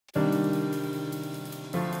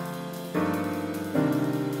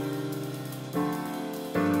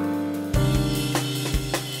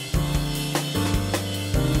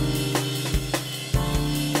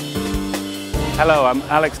Hello, I'm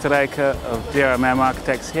Rijke of dRMM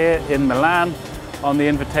Architects here in Milan on the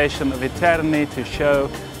invitation of Eterni to show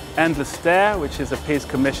Endless Stair, which is a piece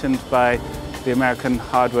commissioned by the American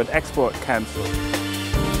Hardwood Export Council.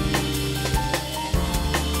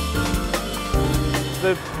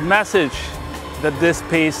 The message that this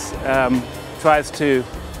piece tries to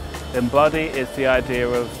embody is the idea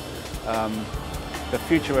of the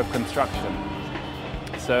future of construction.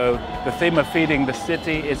 So the theme of feeding the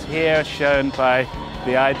city is here shown by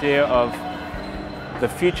the idea of the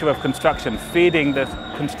future of construction, feeding the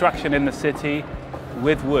construction in the city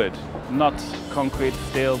with wood, not concrete,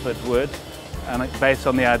 steel, but wood, and based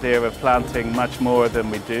on the idea of planting much more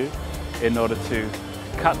than we do in order to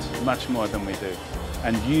cut much more than we do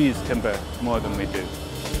and use timber more than we do.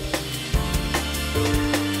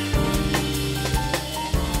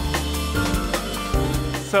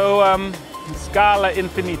 So Scala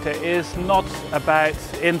Infinita is not about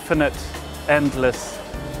infinite, endless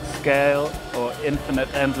scale or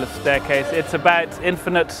infinite, endless staircase. It's about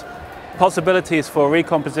infinite possibilities for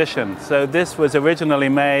recomposition. So this was originally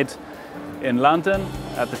made in London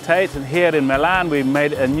at the Tate, and here in Milan we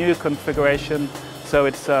made a new configuration. So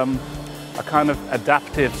it's a kind of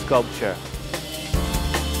adaptive sculpture.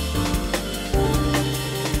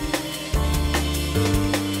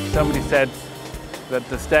 Somebody said that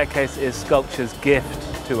the staircase is sculpture's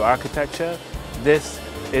gift to architecture. This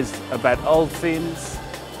is about old themes,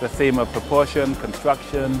 the theme of proportion,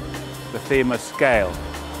 construction, the theme of scale.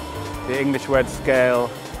 The English word scale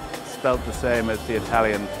spelled the same as the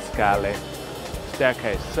Italian scale,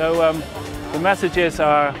 staircase. So the messages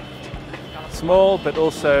are small but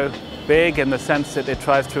also big in the sense that it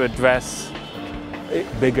tries to address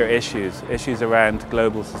bigger issues around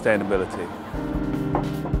global sustainability.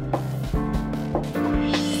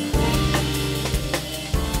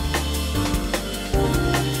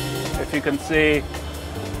 If you can see,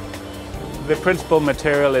 the principal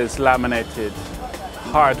material is laminated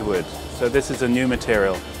hardwood. So this is a new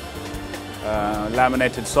material.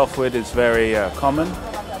 Laminated softwood is very common.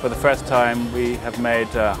 For the first time we have made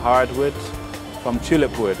hardwood from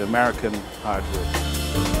tulip wood, American hardwood.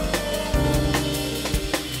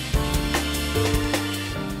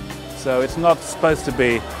 So it's not supposed to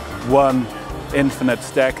be one infinite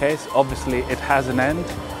staircase. Obviously it has an end.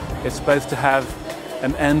 It's supposed to have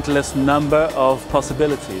an endless number of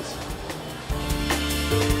possibilities.